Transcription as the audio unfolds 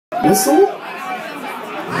Whistle?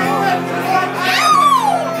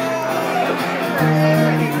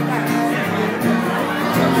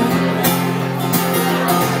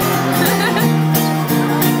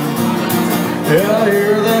 I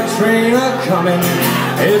hear the train a-comin',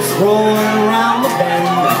 it's rolling around the bend.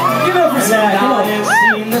 Give it up for Zach, come on. I ain't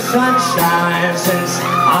seen the sunshine since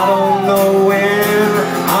I don't know when.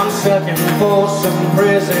 I'm stuck in Folsom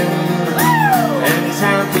prison, and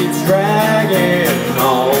time keeps dragging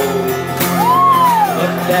on.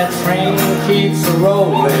 But that train keeps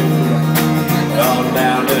a-rolling on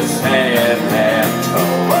down to Sad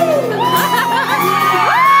Plateau.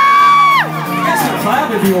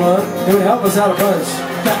 Clap if you want. It would help us out a bunch.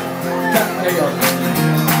 There you go.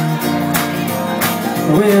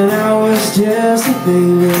 When I was just a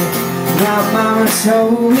baby, my mama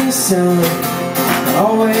told me, son,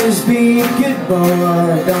 always be a good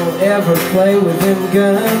boy, don't ever play with them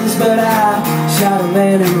guns. But I shot a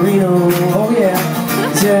man in Reno, oh yeah,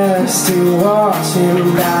 just to watch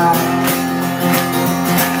him die.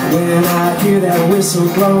 When I hear that whistle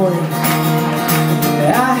blowing,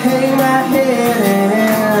 I hang my head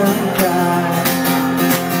and cry.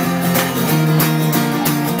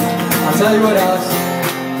 I'll tell you what, Alex,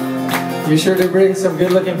 you sure do bring some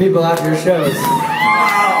good-looking people out to your shows.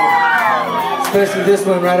 Wow. Especially this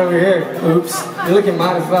one right over here. Oops. You're looking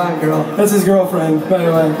mighty fine, girl. That's his girlfriend, by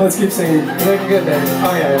the way. Let's keep singing. You're looking good, baby.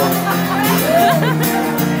 Oh, yeah.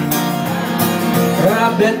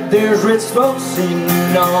 I bet there's rich folks sitting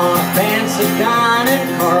on a fancy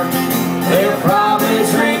dining car. They're probably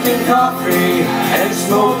drinking coffee and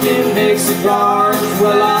smoking big cigars.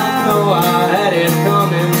 Well, I know I had it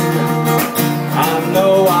coming. I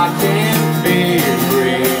know I can't be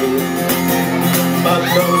free, but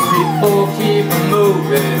those people keep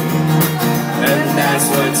moving, and that's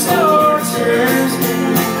what tortures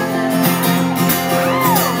me.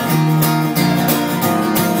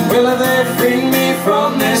 Well, if they freed me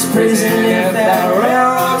from this prison, if that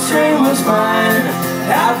railroad train was mine, I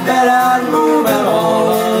bet I'd move out a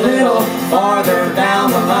little farther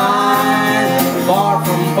down the line, far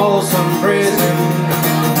from Folsom prison.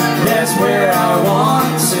 That's where I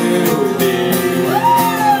want to be.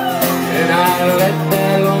 And I let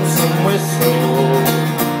that lonesome whistle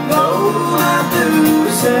blow my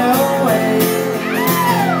blues away.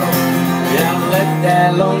 Yeah, I let that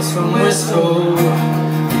lonesome whistle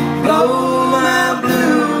blow my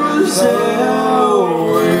blues away.